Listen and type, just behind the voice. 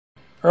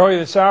Earlier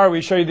this hour,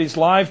 we show you these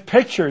live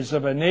pictures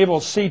of a naval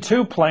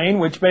C-2 plane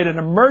which made an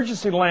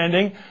emergency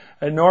landing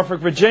in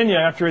Norfolk, Virginia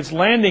after its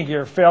landing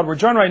gear failed. We're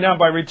joined right now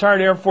by retired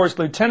Air Force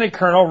Lieutenant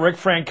Colonel Rick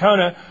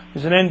Francona,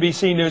 who's an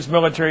NBC News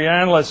military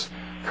analyst.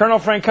 Colonel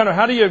Francona,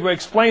 how do you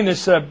explain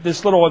this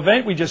little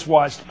event we just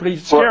watched? Pretty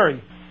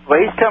scary. Well,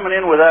 he's coming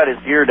in without his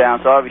gear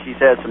down, so obviously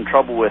he's had some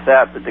trouble with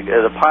that, but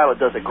the pilot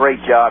does a great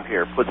job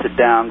here, puts it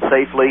down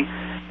safely,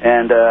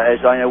 and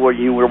as I know where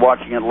you were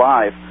watching it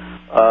live,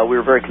 we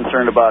were very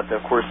concerned about,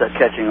 of course, that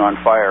catching on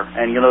fire.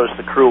 And you'll notice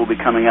the crew will be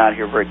coming out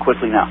here very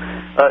quickly now.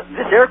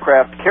 This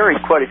aircraft carries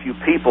quite a few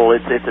people.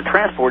 It's a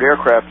transport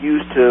aircraft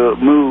used to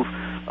move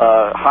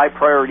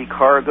high-priority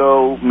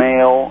cargo,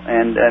 mail,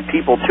 and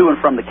people to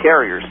and from the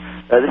carriers.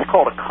 This is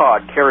called a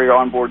COD, Carrier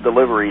Onboard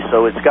Delivery.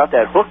 So it's got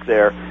that hook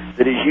there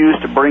that is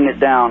used to bring it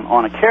down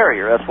on a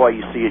carrier. That's why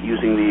you see it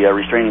using the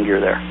restraining gear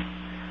there.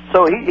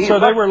 So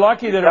they were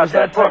lucky that it was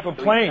that type of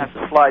plane. He didn't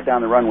have to slide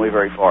down the runway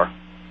very far.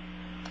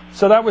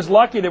 So that was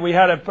lucky that we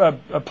had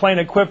a plane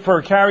equipped for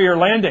carrier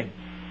landing.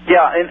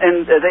 Yeah,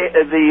 and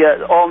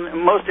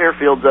most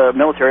airfields,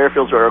 military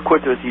airfields, are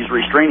equipped with these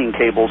restraining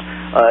cables.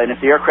 And if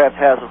the aircraft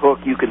has a hook,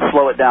 you can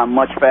slow it down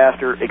much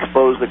faster,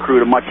 expose the crew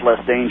to much less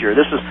danger.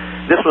 This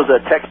was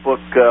a textbook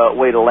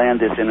way to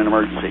land this in an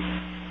emergency.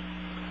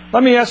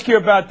 Let me ask you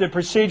about the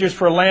procedures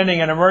for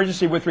landing an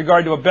emergency with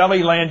regard to a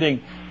belly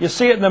landing. You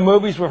see it in the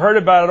movies, we've heard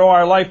about it all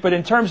our life, but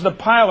in terms of the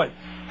pilot,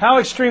 how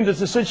extreme does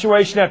the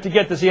situation have to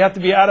get? Does he have to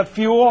be out of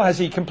fuel? Has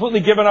he completely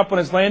given up on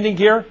his landing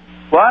gear?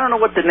 Well, I don't know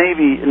what the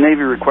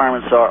Navy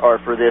requirements are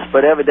for this,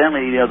 but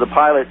evidently, the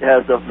pilot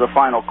has the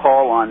final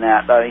call on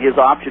that. His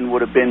option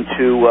would have been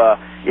to,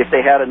 if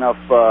they had enough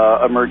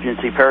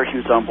emergency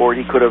parachutes on board,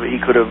 he could have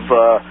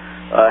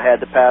had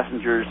the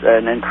passengers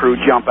and crew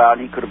jump out,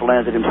 and he could have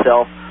landed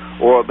himself.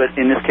 But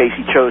in this case,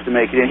 he chose to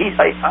make it in.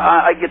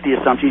 I get the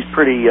assumption he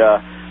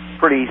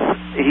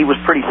was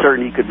pretty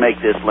certain he could make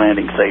this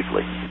landing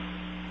safely.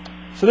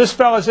 So this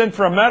fella's in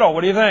for a medal.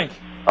 What do you think?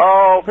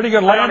 Oh, pretty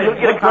good landing.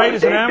 Looked great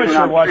as an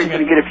amateur watching it. He's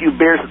going to get a few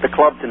beers at the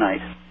club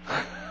tonight.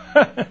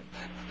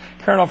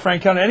 Colonel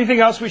Francona, anything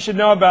else we should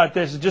know about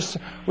this?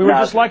 We were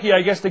just lucky,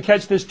 I guess, to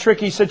catch this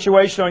tricky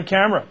situation on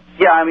camera.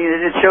 Yeah, I mean,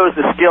 it shows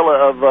the skill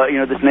of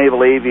this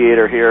naval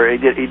aviator here.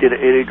 He did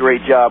a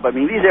great job. I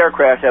mean, these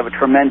aircraft have a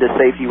tremendous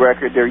safety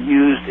record. They're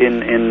used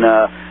in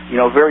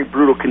very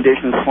brutal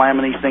conditions,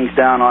 slamming these things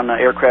down on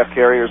aircraft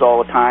carriers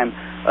all the time.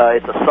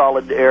 It's a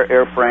solid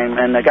airframe,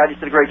 and the guy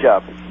just did a great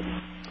job.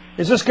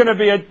 Is this going to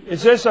be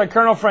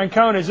Colonel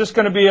Francona, is this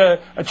going to be a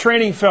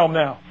training film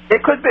now?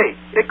 It could be.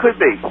 It could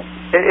be.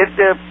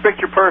 It's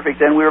picture perfect,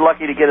 and we were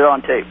lucky to get it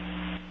on tape.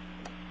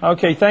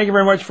 Okay, thank you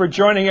very much for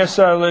joining us,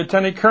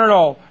 Lieutenant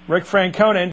Colonel Rick Francona.